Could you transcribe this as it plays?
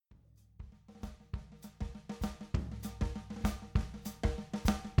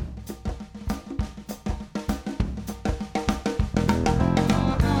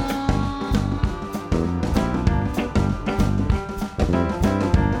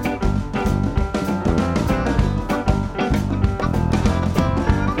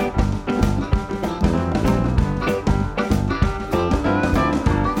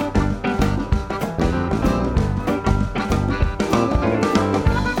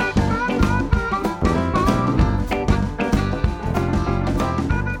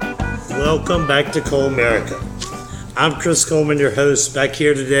welcome back to Cole America. I'm Chris Coleman, your host, back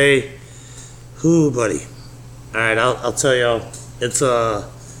here today. Whoo, buddy. All right, I'll tell y'all, it's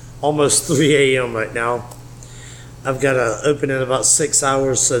almost 3 a.m. right now. I've got to open in about 6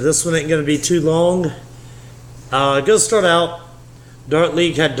 hours, so this one ain't going to be too long. Go start out. Dart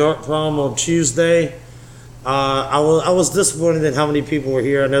League had Dart Prom on Tuesday. I was disappointed in how many people were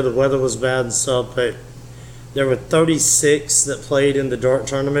here. I know the weather was bad and stuff, but there were 36 that played in the Dart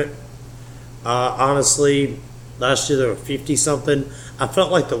tournament. Honestly, last year there were 50-something. I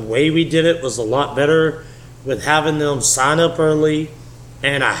felt like the way we did it was a lot better with having them sign up early,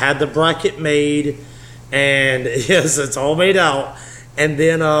 and I had the bracket made, and yes, it's all made out. And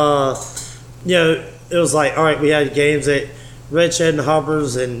then, it was like, all right, we had games at Redshed and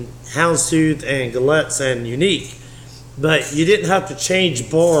Hoppers and Houndstooth and Gillettes and Unique, but you didn't have to change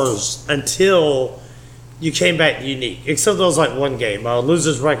bars until you came back to Unique, except there was like one game.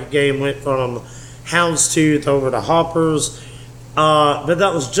 Losers bracket game went from Houndstooth over to Hoppers, but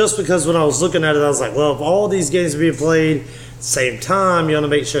that was just because when I was looking at it, I was like, well, if all these games are being played at the same time, you want to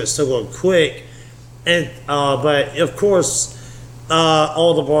make sure it's still going quick. And but of course,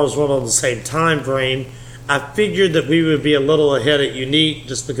 all the bars run on the same time frame. I figured that we would be a little ahead at Unique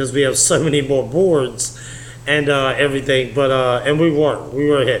just because we have so many more boards and everything, but and we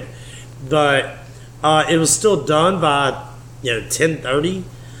were ahead, but it was still done by 10:30,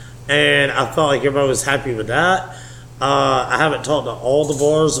 and I felt like everybody was happy with that. I haven't talked to all the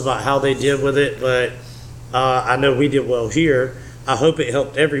bars about how they did with it, but I know we did well here. I hope it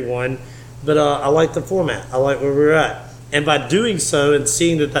helped everyone, but I like the format. I like where we're at, and by doing so and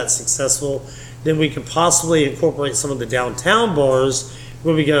seeing that that's successful, then we can possibly incorporate some of the downtown bars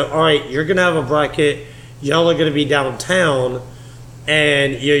where we go, all right, you're going to have a bracket, y'all are going to be downtown,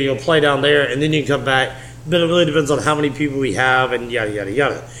 and you'll play down there, and then you can come back. But it really depends on how many people we have and yada, yada,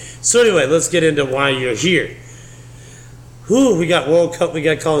 yada. So anyway, let's get into why you're here. We got World Cup, we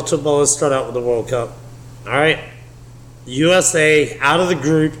got college football. Let's start out with the World Cup. All right. USA out of the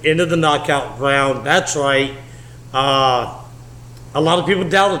group, into the knockout round. That's right. A lot of people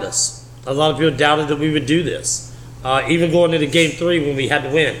doubted us. A lot of people doubted that we would do this. Even going into Game 3 when we had to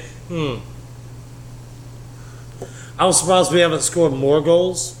win. I was surprised we haven't scored more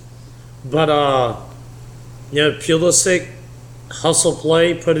goals. But, Pulisic, hustle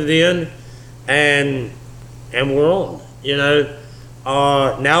play, put it in, and we're on.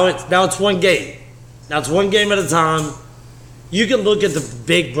 Now it's one game. Now it's one game at a time. You can look at the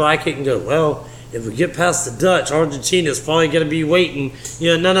big bracket and go, well, if we get past the Dutch, Argentina's probably going to be waiting.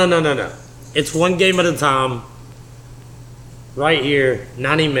 No. It's one game at a time. Right here,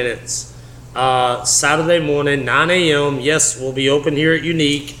 90 minutes. Saturday morning, 9 a.m. Yes, we'll be open here at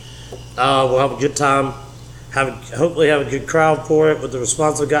Unique. We'll have a good time. Hopefully have a good crowd for it. With the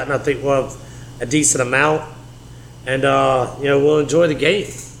response we've gotten, I think we'll have a decent amount. And, we'll enjoy the game.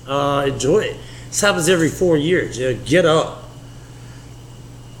 Enjoy it. This happens every 4 years. Get up.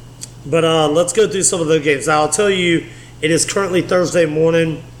 But let's go through some of the games. Now, I'll tell you, it is currently Thursday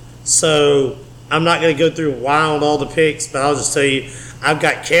morning, so I'm not going to go through why on all the picks, but I'll just tell you, I've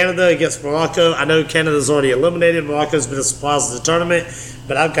got Canada against Morocco. I know Canada's already eliminated. Morocco's been a surprise in the tournament,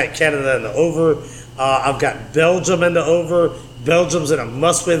 but I've got Canada in the over. I've got Belgium in the over. Belgium's in a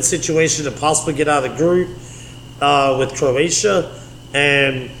must-win situation to possibly get out of the group with Croatia.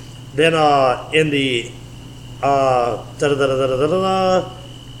 And then in the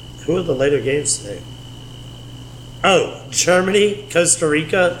who are the later games today? Germany, Costa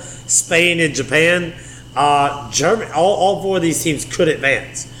Rica, Spain, and Japan. Germany, all four of these teams could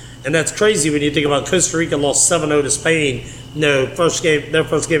advance. And that's crazy when you think about Costa Rica lost 7-0 to Spain, their first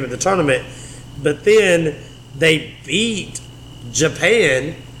game of the tournament. But then they beat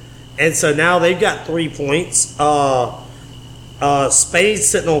Japan, and so now they've got 3 points. Spain's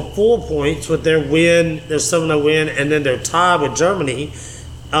sitting on 4 points with their 7-0 win, and then they're tied with Germany.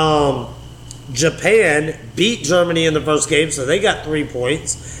 Japan beat Germany in the first game, so they got 3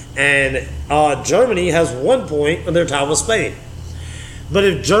 points, and Germany has 1 point when they're tied with Spain. But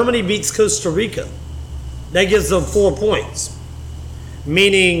if Germany beats Costa Rica, that gives them 4 points,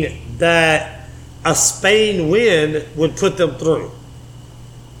 meaning that a Spain win would put them through.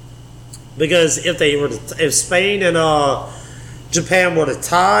 Because if Spain and Japan were to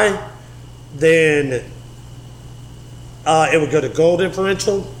tie, then it would go to goal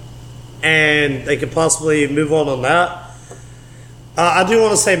differential, and they could possibly move on that. I do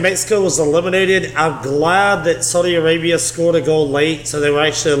want to say Mexico was eliminated. I'm glad that Saudi Arabia scored a goal late, so they were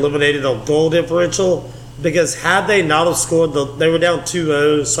actually eliminated on goal differential, because had they not have scored, they were down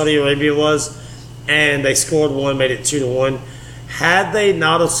 2-0, Saudi Arabia was, and they scored one, made it 2-1. Had they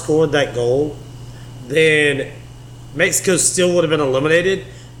not have scored that goal, then Mexico still would have been eliminated,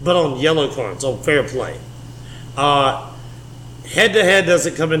 but on yellow cards, on fair play. Head-to-head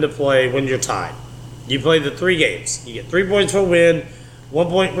doesn't come into play when you're tied. You play the 3 games. You get 3 points for a win, 1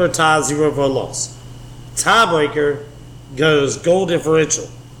 point for a tie, 0 for a loss. Tiebreaker goes goal differential.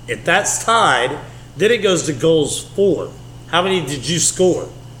 If that's tied, then it goes to goals for. How many did you score?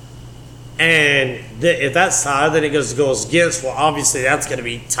 And if that's tied, then it goes to goals against. Well, obviously that's going to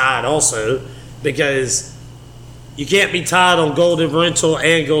be tied also, because you can't be tied on goal differential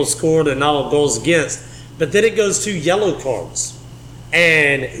and goals scored and not on goals against. But then it goes to yellow cards.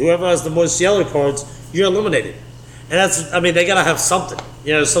 And whoever has the most yellow cards, you're eliminated. And that's, I mean, they got to have something,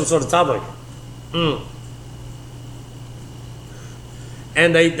 some sort of tiebreaker.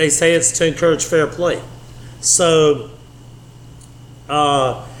 And they say it's to encourage fair play. So,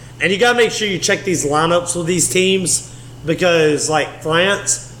 and you got to make sure you check these lineups with these teams, because like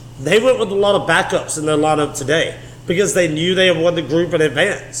France, they went with a lot of backups in their lineup today because they knew they had won the group and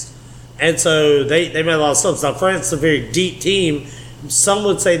advanced. And so they made a lot of subs. Now, France is a very deep team. Some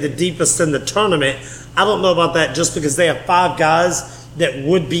would say the deepest in the tournament. I don't know about that, just because they have 5 guys that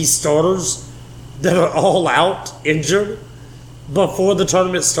would be starters that are all out, injured, before the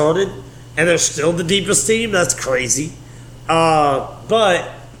tournament started, and they're still the deepest team. That's crazy.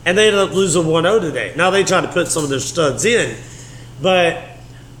 And they ended up losing 1-0 today. Now they try to put some of their studs in, but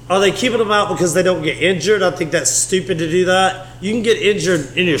are they keeping them out because they don't get injured? I think that's stupid to do that. You can get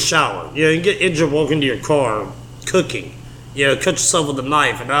injured in your shower. You can get injured walking to your car, cooking. Cut yourself with a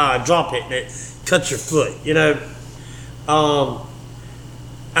knife and drop it and it cuts your foot.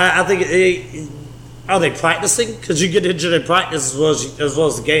 I think are they practicing? Because you get injured in practice as well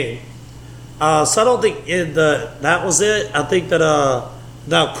as the game. So I don't think that was it. I think that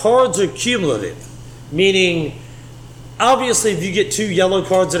now cards are cumulative, meaning obviously if you get 2 yellow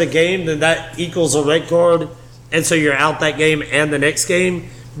cards in a game, then that equals a red card, and so you're out that game and the next game.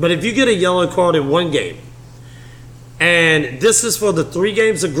 But if you get a yellow card in one game, and this is for the 3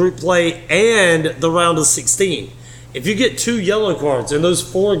 games of group play and the round of 16, if you get 2 yellow cards in those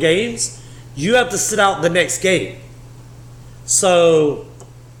 4 games, you have to sit out the next game. So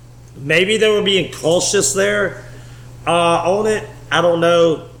maybe they were being cautious there on it. I don't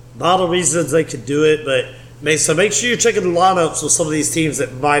know. A lot of reasons they could do it, but so make sure you're checking the lineups with some of these teams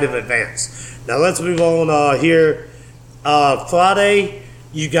that might have advanced. Now let's move on here. Friday,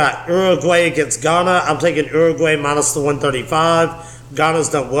 you got Uruguay against Ghana. I'm taking Uruguay minus the 135. Ghana's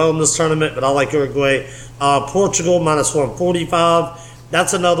done well in this tournament, but I like Uruguay. Portugal minus 145.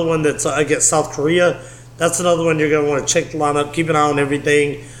 That's another one that's against South Korea. That's another one you're going to want to check the lineup, keep an eye on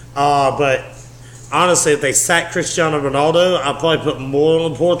everything. But honestly, if they sack Cristiano Ronaldo, I'd probably put more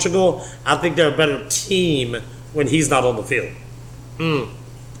on Portugal. I think they're a better team when he's not on the field.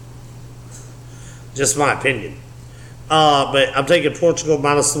 Just my opinion. But I'm taking Portugal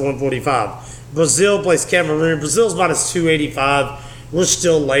minus the 145. Brazil plays Cameroon. Brazil's minus 285. We're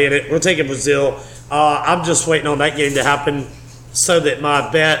still laying it. We're taking Brazil. I'm just waiting on that game to happen so that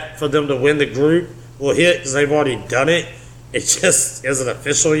my bet for them to win the group will hit, because they've already done it. It just isn't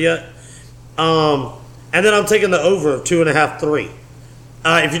official yet. And then I'm taking the over of 2.5, 3.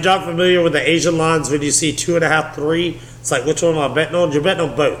 If you're not familiar with the Asian lines, when you see 2.5, 3, it's like, which one am I betting on? You're betting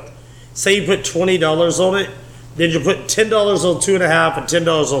on both. Say you put $20 on it, then you're putting $10 on 2.5 and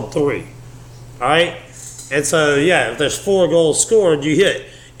 $10 on 3. All right? And so, if there's 4 goals scored, you hit.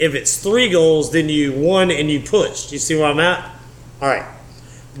 If it's 3 goals, then you won and you pushed. You see where I'm at? All right.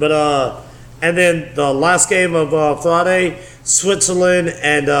 But, and then the last game of Friday, Switzerland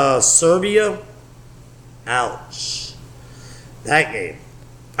and Serbia. Ouch. That game.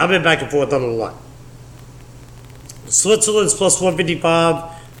 I've been back and forth on a lot. Switzerland's plus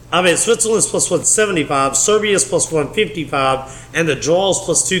 155. Switzerland's plus 175. Serbia's plus 155. And the draw's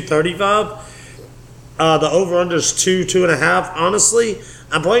plus 235. The over-under is 2.5. Honestly,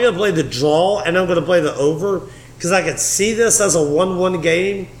 I'm probably going to play the draw, and I'm going to play the over, because I could see this as a 1-1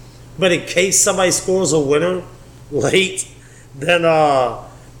 game. But in case somebody scores a winner late, then I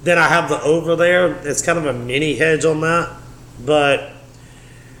have the over there. It's kind of a mini hedge on that. But,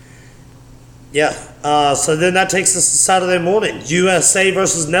 so then that takes us to Saturday morning. USA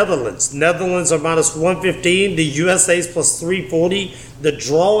versus Netherlands. Netherlands are minus 115. The USA's plus 340. The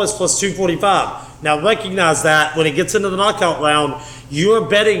draw is plus 245. Now recognize that when it gets into the knockout round, you're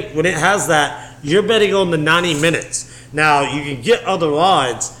betting, when it has that, you're betting on the 90 minutes. Now, you can get other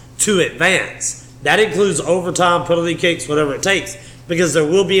odds to advance. That includes overtime, penalty kicks, whatever it takes, because there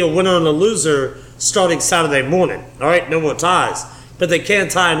will be a winner and a loser starting Saturday morning. All right, no more ties. But they can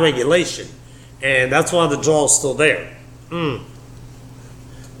tie in regulation, and that's why the draw is still there.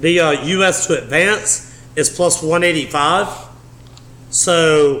 The U.S. to advance is plus 185.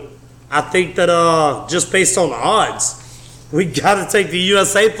 So I think that just based on the odds, we got to take the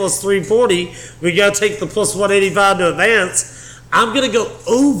USA plus 340. We got to take the plus 185 to advance. I'm going to go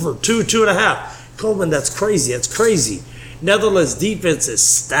over 2.5. Coleman, that's crazy. That's crazy. Netherlands defense is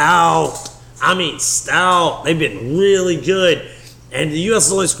stout. I mean, stout. They've been really good. And the U.S.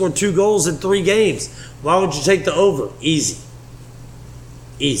 has only scored 2 goals in 3 games. Why would you take the over? Easy.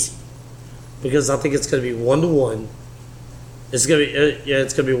 Easy. Because I think it's going to be 1-1. It's going to be,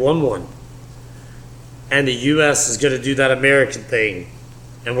 it's going to be 1-1. And the U.S. is going to do that American thing.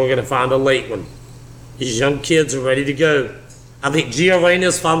 And we're going to find a late one. These young kids are ready to go. I think Gio Reyna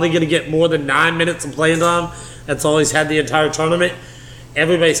is finally going to get more than 9 minutes of playing time. That's all he's had the entire tournament.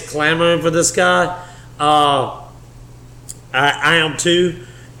 Everybody's clamoring for this guy. I am too.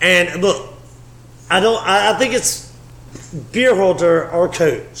 And look, I think it's Beerholder, our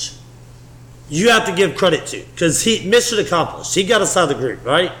coach. You have to give credit to, because he mission accomplished. He got us out of the group,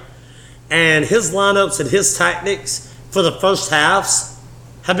 right? And his lineups and his tactics for the first halves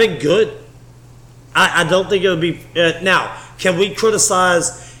have been good. I don't think it would be now. Can we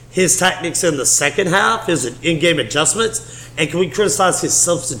criticize his tactics in the second half, his in-game adjustments, and can we criticize his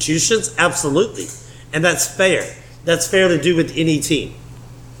substitutions? Absolutely, and that's fair. That's fair to do with any team.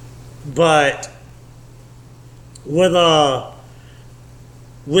 But with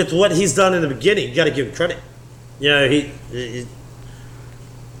what he's done in the beginning, you got to give him credit. You know,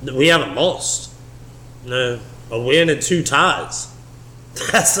 we haven't lost. No, a win and 2 ties.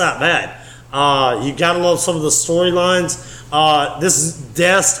 That's not bad. You got to love some of the storylines. This is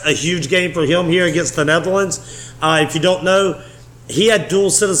Dest, a huge game for him here against the Netherlands. If you don't know, he had dual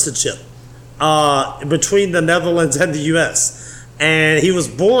citizenship between the Netherlands and the U.S. And he was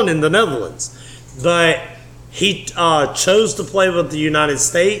born in the Netherlands. But he chose to play with the United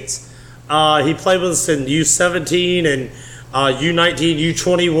States. He played with us in U17 and U19,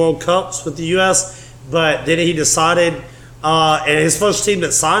 U20 World Cups with the U.S. But then he decided, and his first team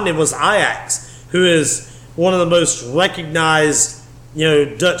that signed him was Ajax, who is one of the most recognized,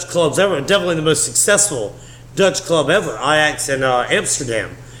 Dutch clubs ever. Definitely the most successful Dutch club ever, Ajax in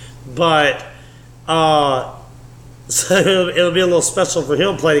Amsterdam. But so it'll be a little special for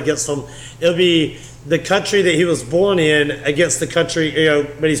him playing against them. It'll be the country that he was born in against the country,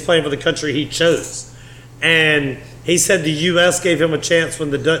 but he's playing for the country he chose. And he said the U.S. gave him a chance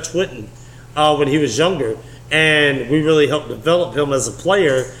when the Dutch wouldn't, when he was younger. And we really helped develop him as a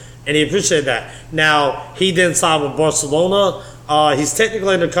player, and he appreciated that. Now, he then signed with Barcelona. He's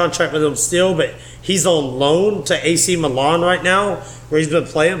technically under contract with them still, but he's on loan to AC Milan right now, where he's been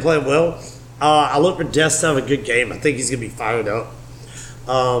playing well. I look for Dest to have a good game. I think he's going to be fired up.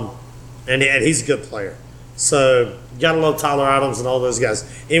 And he's a good player. So, you got to love Tyler Adams and all those guys.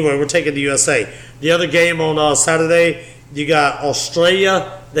 Anyway, we're taking the USA. The other game on Saturday, you got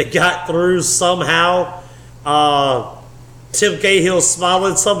Australia that got through somehow. Tim Cahill's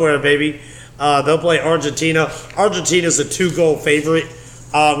smiling somewhere, baby. They'll play Argentina. Argentina's a 2-goal favorite.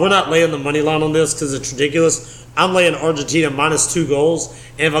 We're not laying the money line on this because it's ridiculous. I'm laying Argentina minus 2 goals.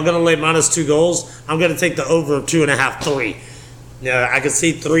 And if I'm going to lay minus 2 goals, I'm going to take the over of 2.5, 3. Yeah, I can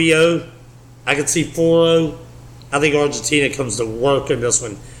see 3-0. I can see 4-0. I think Argentina comes to work in this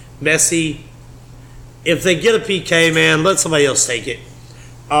one. Messi, if they get a PK, man, let somebody else take it.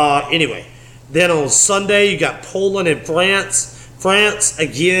 Anyway, then on Sunday, you got Poland and France. France,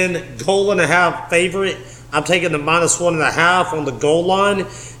 again, goal and a half favorite. I'm taking the minus 1.5 on the goal line,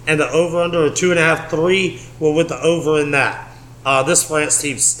 and the over-under a 2.5, 3. Well, with the over in that. This France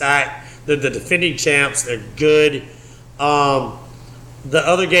team's stacked. They're the defending champs. They're good. The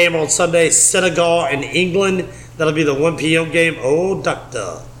other game on Sunday, Senegal and England. That'll be the 1 p.m. game. Oh,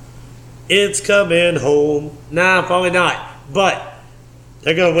 doctor. It's coming home. Nah, probably not. But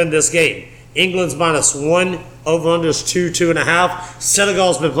they're going to win this game. England's minus 1. Over-under is 2, 2.5.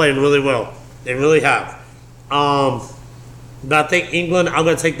 Senegal's been playing really well. They really have. But I think England, I'm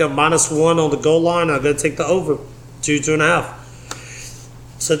going to take the minus 1 on the goal line. I'm going to take the over. 2, 2.5.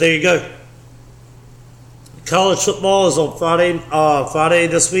 So there you go. College football is on Friday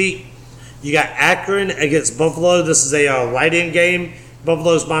this week. You got Akron against Buffalo. This is a right-in game.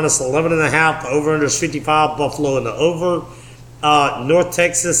 Buffalo's minus 11.5. The over-under is 55. Buffalo in the over. North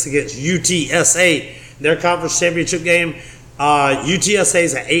Texas against UTSA. Their conference championship game. UTSA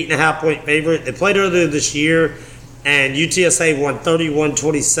is an 8.5-point favorite. They played earlier this year, and UTSA won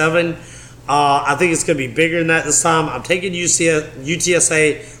 31-27. I think it's going to be bigger than that this time. I'm taking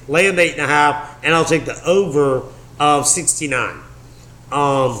UTSA, laying 8.5, and I'll take the over of 69.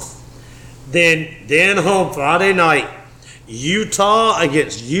 Then home Friday night, Utah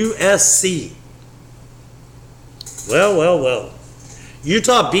against USC. Well.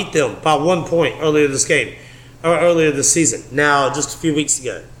 Utah beat them by 1 point earlier this season. Now, just a few weeks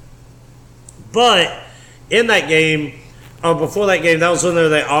ago. But in that game, or before that game, that was when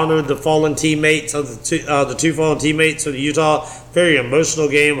they honored the fallen teammates of the two fallen teammates of the Utah. Very emotional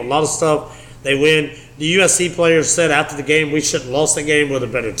game, a lot of stuff. They win. The USC players said after the game, we shouldn't have lost the game. We're the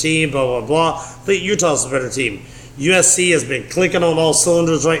better team, blah, blah, blah. But Utah's the better team. USC has been clicking on all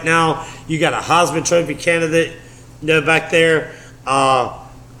cylinders right now. You got a Heisman Trophy candidate, back there.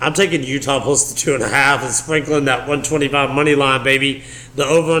 I'm taking Utah plus the 2.5 and sprinkling that 125 money line, baby. The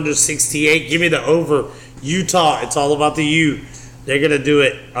over under 68. Give me the over. Utah, it's all about the U. They're going to do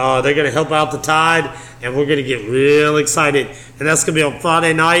it. They're going to help out the Tide, and we're going to get real excited. And that's going to be on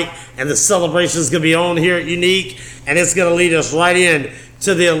Friday night, and the celebration is going to be on here at Unique, and it's going to lead us right in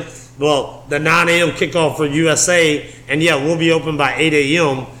to the 9 a.m. kickoff for USA. And, yeah, we'll be open by 8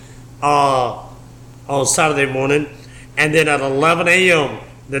 a.m. On Saturday morning. And then at 11 a.m.,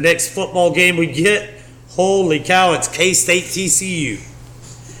 the next football game we get, holy cow, it's K-State TCU.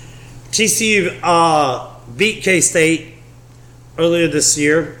 TCU beat K-State earlier this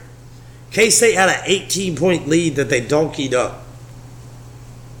year. K-State had an 18-point lead that they donkeyed up.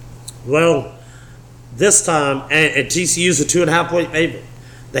 Well, this time, and TCU's a 2.5-point favorite.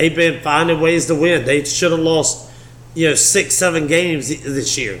 They've been finding ways to win. They should have lost, 6-7 games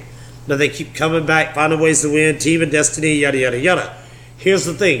this year. But they keep coming back, finding ways to win, team of destiny, yada, yada, yada. Here's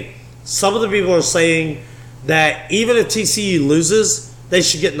the thing. Some of the people are saying that even if TCU loses, they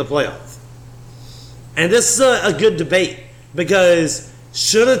should get in the playoff. And this is a good debate, because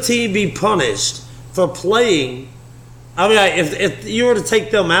should a team be punished for playing? I mean, if you were to take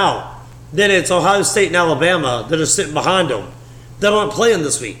them out, then it's Ohio State and Alabama that are sitting behind them that aren't playing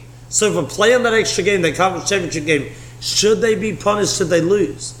this week. So for playing that extra game, that conference championship game, should they be punished if they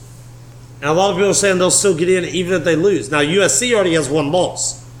lose? And a lot of people are saying they'll still get in even if they lose. Now, USC already has one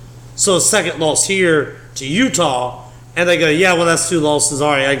loss. So a second loss here to Utah, and they go, yeah, well, that's 2 losses. All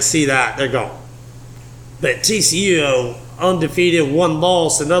right, I can see that. They're gone. But TCU, undefeated, 1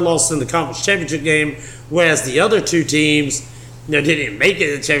 loss, and they lost in the conference championship game, whereas the other 2 teams didn't make it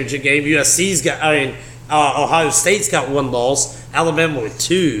in the championship game. Ohio State's got 1 loss. Alabama with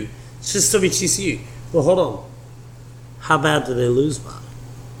 2. It should still be TCU. Well, hold on. How bad did they lose by?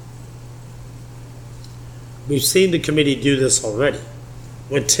 We've seen the committee do this already.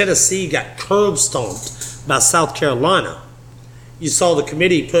 When Tennessee got curb stomped by South Carolina, you saw the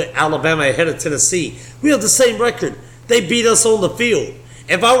committee put Alabama ahead of Tennessee. We have the same record. They beat us on the field.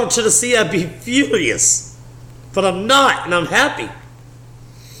 If I were Tennessee, I'd be furious. But I'm not, and I'm happy.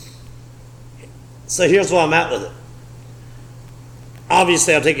 So here's where I'm at with it.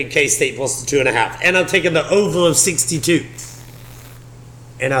 Obviously, I'm taking K-State plus the 2.5. And I'm taking the over of 62.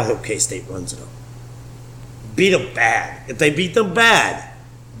 And I hope K-State runs it up. Beat them bad. If they beat them bad,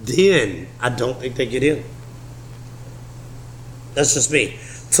 then I don't think they get in. That's just me.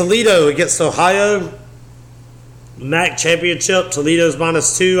 Toledo against Ohio. MAC championship. Toledo's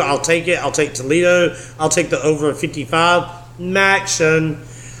 -2. I'll take it. I'll take Toledo. I'll take the over of 55. MACtion.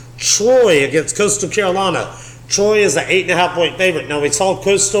 Troy against Coastal Carolina. Troy is an 8.5-point favorite. Now, we saw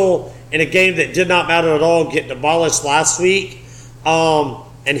Coastal in a game that did not matter at all get demolished last week.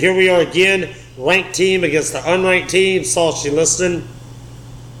 And here we are again. Ranked team against the unranked team. Sauce, you listening?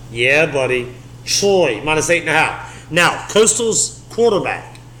 Yeah, buddy. Troy, -8.5. Now, Coastal's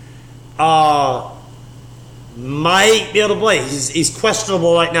quarterback might be able to play. He's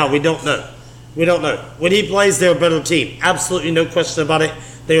questionable right now. We don't know. When he plays, they're a better team. Absolutely no question about it.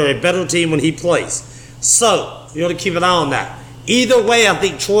 They are a better team when he plays. So, you want to keep an eye on that. Either way, I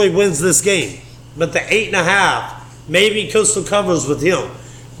think Troy wins this game. But the 8.5, maybe Coastal covers with him.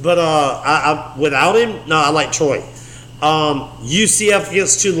 But without him, no, I like Troy. UCF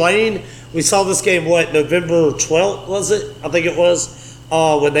against Tulane. We saw this game, November 12th, was it? I think it was,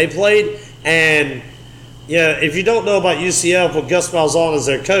 when they played. And, if you don't know about UCF with Gus Malzahn as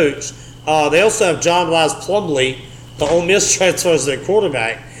their coach, they also have John Wise Plumlee, the Ole Miss transfer, as their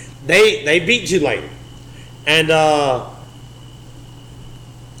quarterback. They beat Tulane. And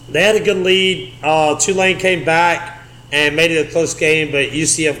they had a good lead. Tulane came back and made it a close game, but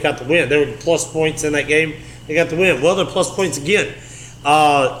UCF got the win. There were plus points in that game. They got the win. Well, they're plus points again.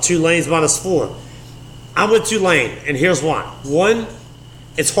 Tulane's -4. I'm with Tulane, and here's why. One,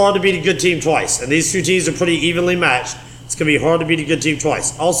 it's hard to beat a good team twice, and these 2 teams are pretty evenly matched. It's going to be hard to beat a good team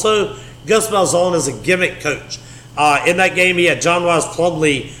twice. Also, Gus Malzahn is a gimmick coach. In that game, he had John Wise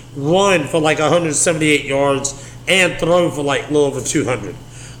Plumlee run for 178 yards and throw for a little over 200.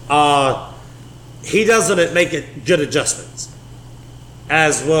 he doesn't make it good adjustments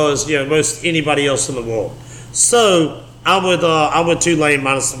as well as most anybody else in the world. So I'm with Tulane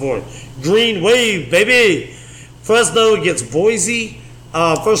minus the 4. Green Wave, baby. Fresno against Boise.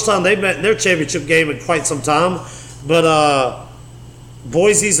 First time they met in their championship game in quite some time. But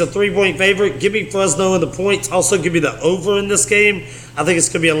Boise's a 3-point favorite. Give me Fresno in the points. Also give me the over in this game. I think it's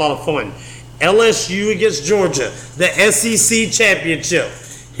going to be a lot of fun. LSU against Georgia, the SEC championship.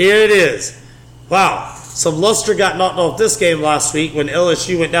 Here it is. Wow. Some luster got knocked off this game last week when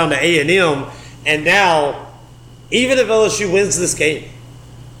LSU went down to A&M. And now, even if LSU wins this game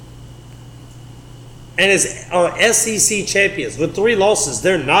and is our SEC champions with 3 losses,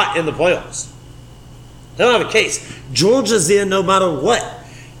 they're not in the playoffs. They don't have a case. Georgia's in no matter what.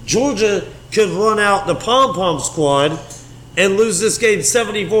 Georgia could run out the pom-pom squad and lose this game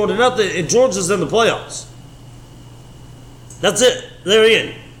 74-0, and Georgia's in the playoffs. That's it. They're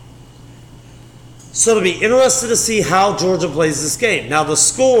in. So it'll be interesting to see how Georgia plays this game. Now the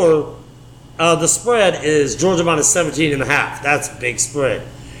score, the spread is Georgia minus 17.5. That's a big spread.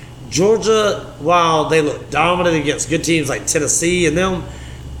 Georgia, while they look dominant against good teams like Tennessee and them,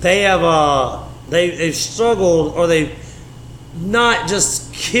 they have they've struggled, or they've not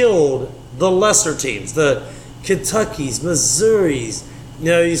just killed the lesser teams, the Kentuckys, Missouris.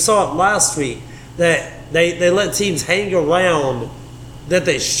 You saw it last week that they let teams hang around that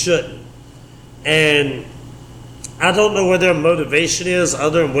they shouldn't. And I don't know where their motivation is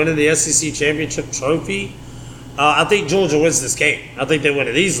other than winning the SEC championship trophy. I think Georgia wins this game. I think they win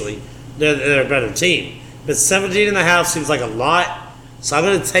it easily. They're a better team. But 17.5 seems like a lot. So I'm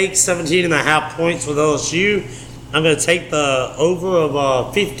going to take 17.5 points with LSU. I'm going to take the over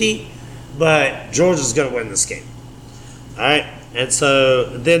of 50. But Georgia's going to win this game. All right. And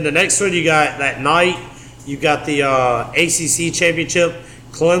so then the next one you got that night, you got the ACC championship.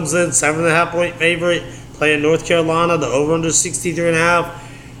 Clemson, 7.5 point favorite, playing North Carolina, the over-under 63.5.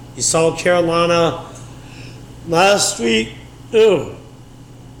 You saw Carolina last week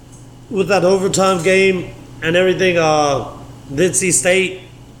with that overtime game and everything. NC State,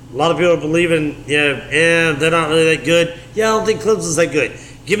 a lot of people are believing, they're not really that good. Yeah, I don't think Clemson's that good.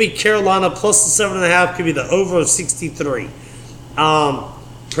 Give me Carolina plus the 7.5. Give me the over of 63.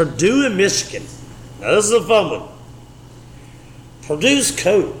 Purdue and Michigan. Now, this is a fun one. Purdue's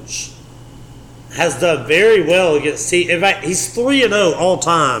coach has done very well against teams. In fact, he's 3-0 all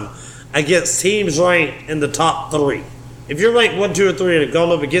time against teams ranked in the top 3. If you're ranked 1, 2, or 3 and have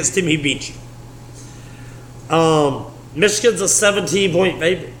gone up against him, he beat you. Michigan's a 17-point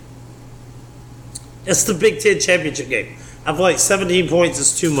favorite. It's the Big Ten championship game. I feel like 17 points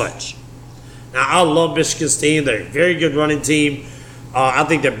is too much. Now, I love Michigan's team. They're a very good running team. I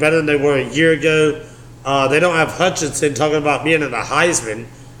think they're better than they were a year ago. They don't have Hutchinson, talking about being in the Heisman.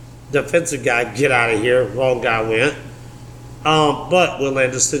 Defensive guy, get out of here. Wrong guy went. But Will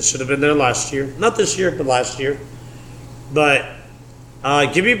Anderson should have been there last year. Not this year, but last year. But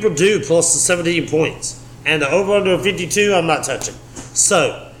give me Purdue plus the 17 points. And the over-under 52, I'm not touching.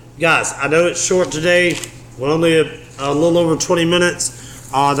 So, guys, I know it's short today. We're only a little over 20 minutes.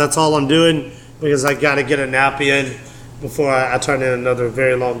 That's all I'm doing because I got to get a nap in before I turn in another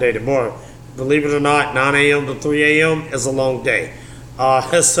very long day tomorrow. Believe it or not, 9 a.m. to 3 a.m. is a long day.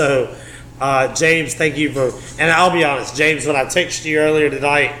 James, thank you for, and I'll be honest, James, when I texted you earlier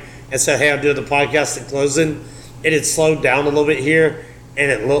tonight and said, hey, I'm doing the podcast and closing, it had slowed down a little bit here, and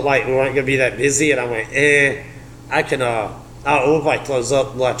it looked like we weren't going to be that busy, and I went, I can, I'll if I close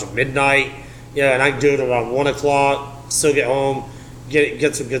up after midnight, and I can do it around 1 o'clock, still get home,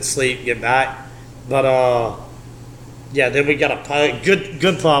 get some good sleep, get back. But, then we got a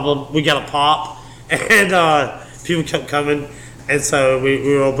good problem. We got a pop, and people kept coming, and so we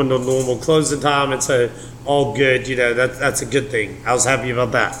were open to normal closing time, and so all good. That's a good thing. I was happy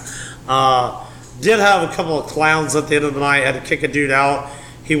about that. Did have a couple of clowns at the end of the night. Had to kick a dude out.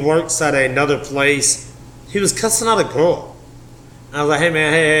 He works at another place. He was cussing out a girl. And I was like, hey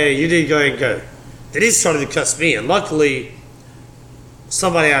man, hey, you need to go ahead and go. Then he started to cuss me, and luckily,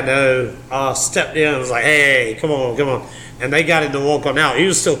 somebody I know stepped in and was like, hey, come on. And they got him to walk on out. He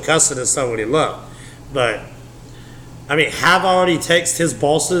was still cussing and stuff when he left. But, I mean, have I already texted his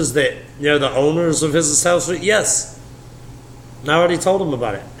bosses that, the owners of his establishment? Yes. And I already told him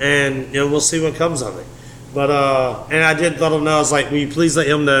about it. And, we'll see what comes of it. But, and I did let him know, I was like, will you please let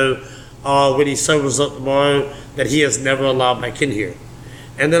him know when he sobers up tomorrow that he is never allowed back in here.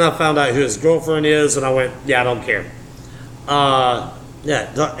 And then I found out who his girlfriend is, and I went, yeah, I don't care.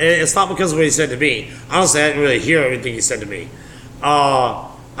 It's not because of what he said to me. Honestly, I didn't really hear everything he said to me. I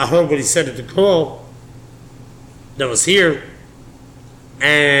heard what he said to the girl that was here,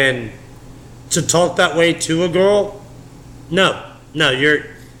 and to talk that way to a girl, no, you're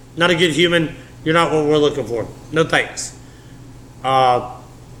not a good human. You're not what we're looking for. No thanks.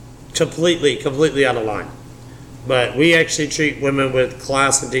 Completely out of line. But we actually treat women with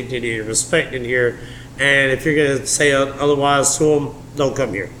class and dignity and respect in here. And if you're going to say otherwise to them, don't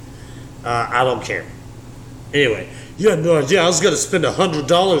come here. I don't care. Anyway, you had no idea I was going to spend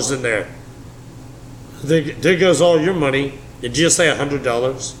 $100 in there. There goes all your money. Did you just say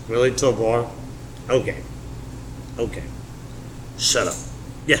 $100? Really, to a bar? Okay. Shut up.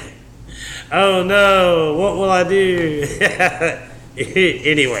 Yeah. Oh no, what will I do?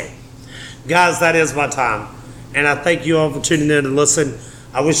 Anyway, guys, that is my time. And I thank you all for tuning in and listen.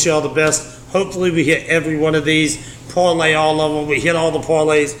 I wish you all the best. Hopefully we hit every one of these. Parlay all of them. We hit all the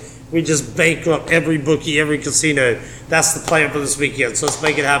parlays. We just bankrupt every bookie, every casino. That's the plan for this weekend. So let's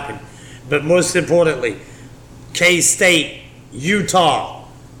make it happen. But most importantly, K-State, Utah.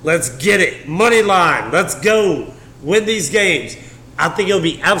 Let's get it. Money line. Let's go. Win these games. I think it'll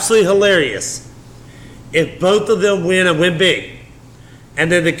be absolutely hilarious if both of them win and win big.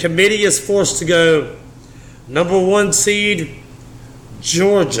 And then the committee is forced to go number 1 seed,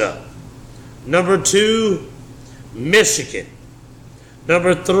 Georgia. Number 2, Michigan.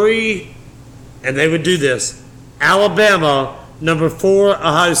 Number 3, and they would do this, Alabama. Number 4,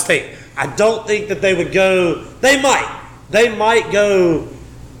 Ohio State. I don't think that they would go, they might go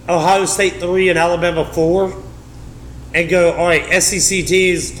Ohio State 3 and Alabama 4 and go, all right, SEC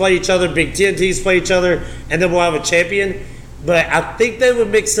teams play each other, Big Ten teams play each other, and then we'll have a champion. But I think they would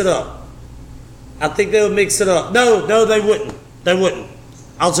mix it up. No, they wouldn't.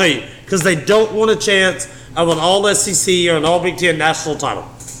 I'll tell you, because they don't want a chance of an all SEC or an all Big Ten national title.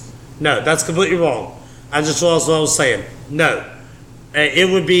 No, that's completely wrong. I just realized what I was saying. No. It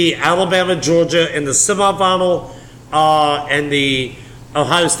would be Alabama, Georgia in the semifinal, and the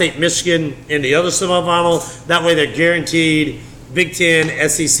Ohio State, Michigan in the other semifinal. That way they're guaranteed Big Ten,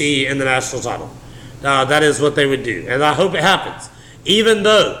 SEC, and the national title. That is what they would do. And I hope it happens. Even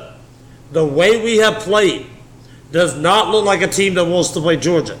though the way we have played does not look like a team that wants to play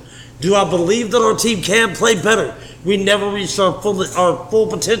Georgia. Do I believe that our team can play better? We never reached our full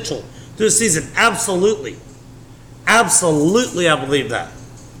potential this season. Absolutely, I believe that.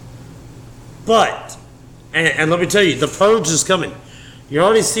 But, and let me tell you, the purge is coming. You're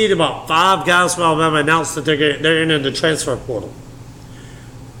already seeing about 5 guys from Alabama announce that they're in the transfer portal.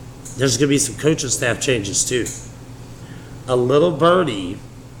 There's going to be some coaching staff changes too. A little birdie's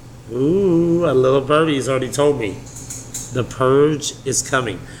already told me the purge is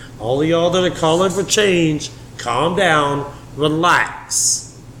coming. All of y'all that are calling for change, calm down,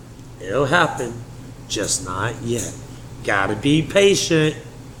 relax. It'll happen, just not yet. Gotta be patient.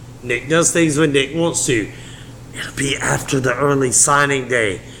 Nick does things when Nick wants to. It'll be after the early signing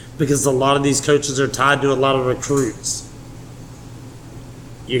day because a lot of these coaches are tied to a lot of recruits.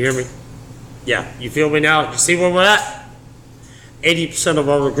 You hear me? Yeah, you feel me now? You see where we're at? 80% of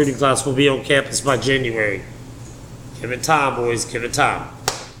our recruiting class will be on campus by January. Give it time, boys. Give it time.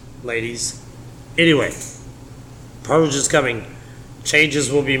 Ladies. Anyway, purge is coming.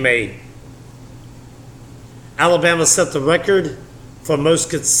 Changes will be made. Alabama set the record for most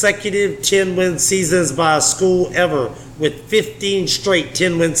consecutive 10-win seasons by a school ever with 15 straight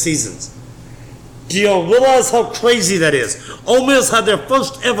 10-win seasons. Do y'all realize how crazy that is? Ole Miss had their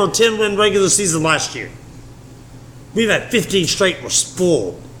first ever 10-win regular season last year. We've had 15 straight. We're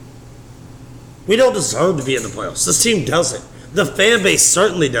spoiled. We don't deserve to be in the playoffs. This team doesn't. The fan base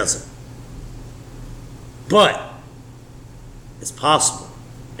certainly doesn't. But it's possible,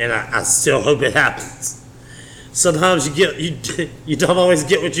 and I still hope it happens. Sometimes you don't always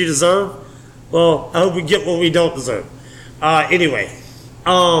get what you deserve. Well, I hope we get what we don't deserve. Anyway,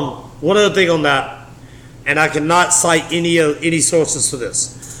 one other thing on that, and I cannot cite any sources for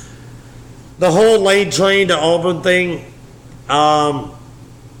this. The whole Lane Train to Auburn thing,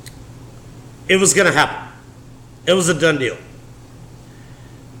 it was going to happen. It was a done deal.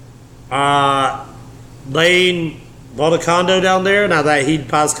 Lane bought a condo down there. Now that he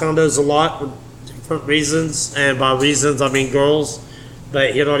buys condos a lot for different reasons, and by reasons I mean girls,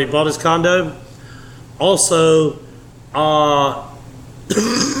 but he had already bought his condo. Also,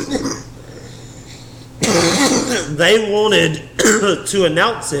 they wanted to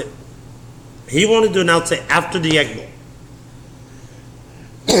announce it. He wanted to announce it after the Egg Bowl.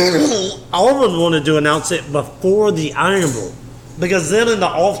 Auburn wanted to announce it before the Iron Bowl, because then in the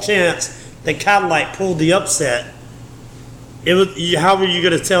off chance they kind of like pulled the upset, it was, how were you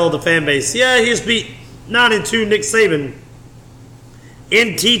going to tell the fan base, yeah, he just beat 9-2 Nick Saban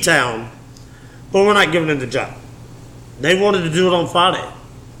in T-Town, but we're not giving him the job. They wanted to do it on Friday.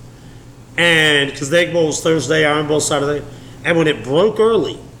 And because the Egg Bowl was Thursday, Iron Bowl Saturday. And when it broke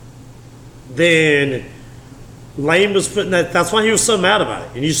early, then Lane was putting that's why he was so mad about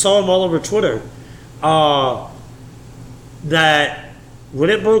it. And you saw him all over Twitter. That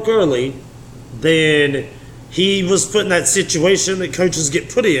when it broke early, then he was put in that situation that coaches get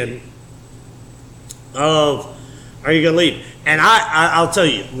put in of, are you going to leave? And I'll tell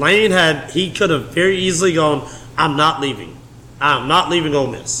you, Lane he could have very easily gone, I'm not leaving. I'm not leaving Ole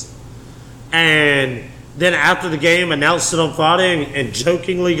Miss. And then after the game, announced it on Friday and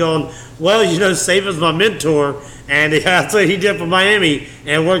jokingly gone, well, Saban's my mentor, and that's what he did for Miami,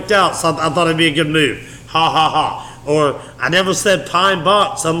 and it worked out, so I thought it'd be a good move. Ha, ha, ha. Or, I never said Pine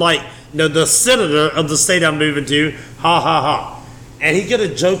Box. I'm like, the senator of the state I'm moving to. Ha, ha, ha. And he could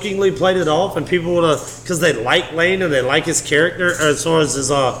have jokingly played it off, and people would have, because they like Lane and they like his character, as far as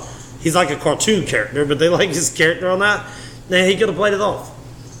his, he's like a cartoon character, but they like his character on that. Then he could have played it off.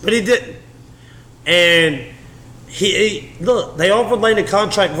 But he didn't. And look, they offered Lane a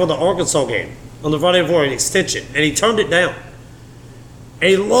contract for the Arkansas game on the Friday before, an extension, and he turned it down. And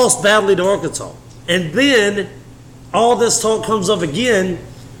he lost badly to Arkansas. And then all this talk comes up again,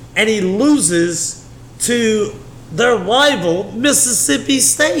 and he loses to their rival, Mississippi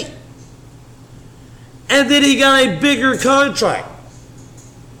State. And then he got a bigger contract.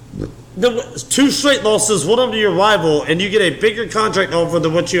 2 straight losses, one of them to your rival, and you get a bigger contract offer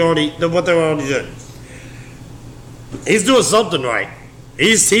than what they're already doing. He's doing something right.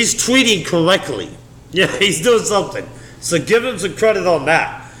 He's tweeting correctly. Yeah, he's doing something. So give him some credit on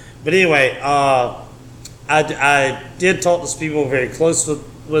that. But anyway, I did talk to some people very close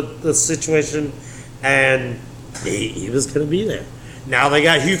with the situation, and he was going to be there. Now they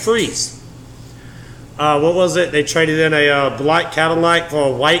got Hugh Freeze. What was it? They traded in a black Cadillac for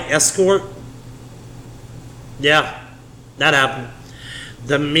a white Escort. Yeah, that happened.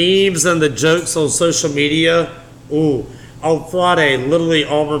 The memes and the jokes on social media. Ooh, on Friday, literally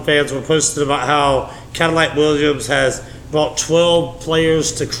Auburn fans were posting about how Cadillac Williams has brought 12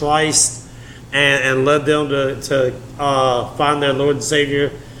 players to Christ and led them to find their Lord and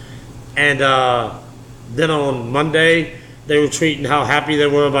Savior. And then on Monday, they were tweeting how happy they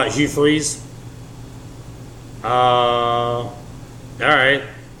were about Hugh Freeze. All right.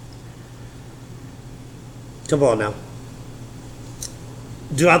 Come on now.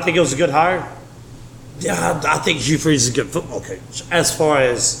 Do I think it was a good hire? Yeah, I think Hugh Freeze is a good football coach. As far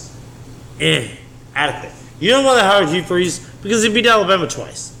as, adequate. You know why they hired Hugh Freeze? Because he beat Alabama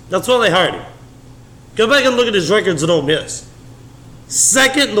twice. That's why they hired him. Go back and look at his records at Ole Miss.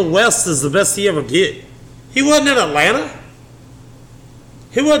 Second in the West is the best he ever did. He wasn't in Atlanta.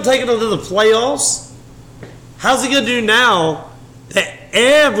 He wasn't taking them to the playoffs. How's he going to do now that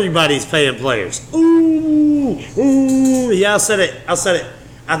everybody's paying players? Ooh. Yeah, I said it.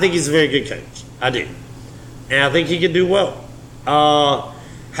 I think he's a very good coach. I do. And I think he can do well.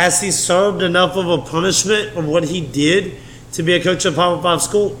 Has he served enough of a punishment of what he did to be a coach at a Power 5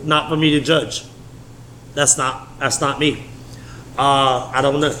 school? Not for me to judge. That's not me. I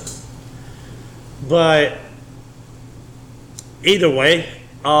don't know. But either way,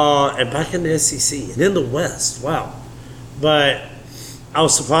 and back in the SEC and in the West, wow. But I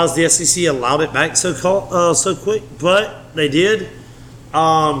was surprised the SEC allowed it back so quick, but they did.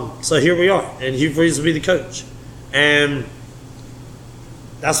 So here we are, and Hugh Freeze will be the coach, and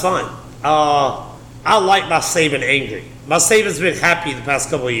that's fine. I like my Saban angry. My Saban's been happy the past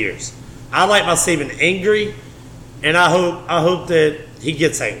couple of years. I like my Saban angry, and I hope that he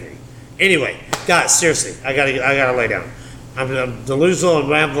gets angry. Anyway, guys, seriously, I gotta lay down. I'm delusional and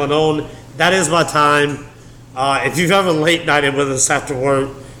rambling on. That is my time. If you've ever late nighted with us after work,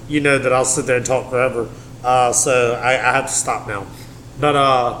 you know that I'll sit there and talk forever. So I have to stop now.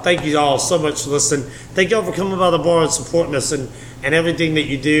 But thank you all so much for listening. Thank you all for coming by the bar and supporting us and everything that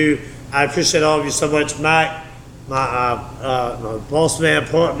you do. I appreciate all of you so much. Mac, my boss man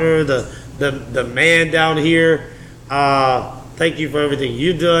partner, the man down here. Thank you for everything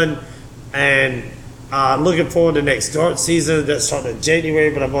you've done. And looking forward to next dart season that's starting in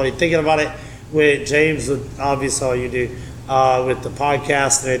January, but I'm already thinking about it with James, with obviously all you do with the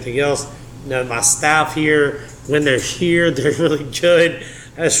podcast and everything else. You know, my staff here, when they're here, they're really good.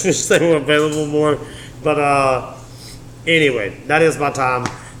 I just wish they were available more. But anyway, that is my time.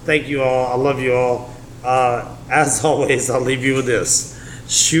 Thank you all. I love you all. As always, I'll leave you with this.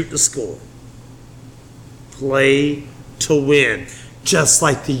 Shoot the score. Play to win, just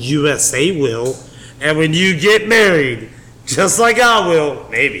like the USA will. And when you get married, just like I will,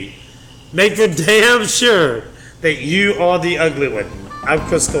 maybe, make for damn sure that you are the ugly one. I'm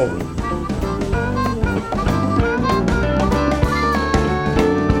Chris Coleman.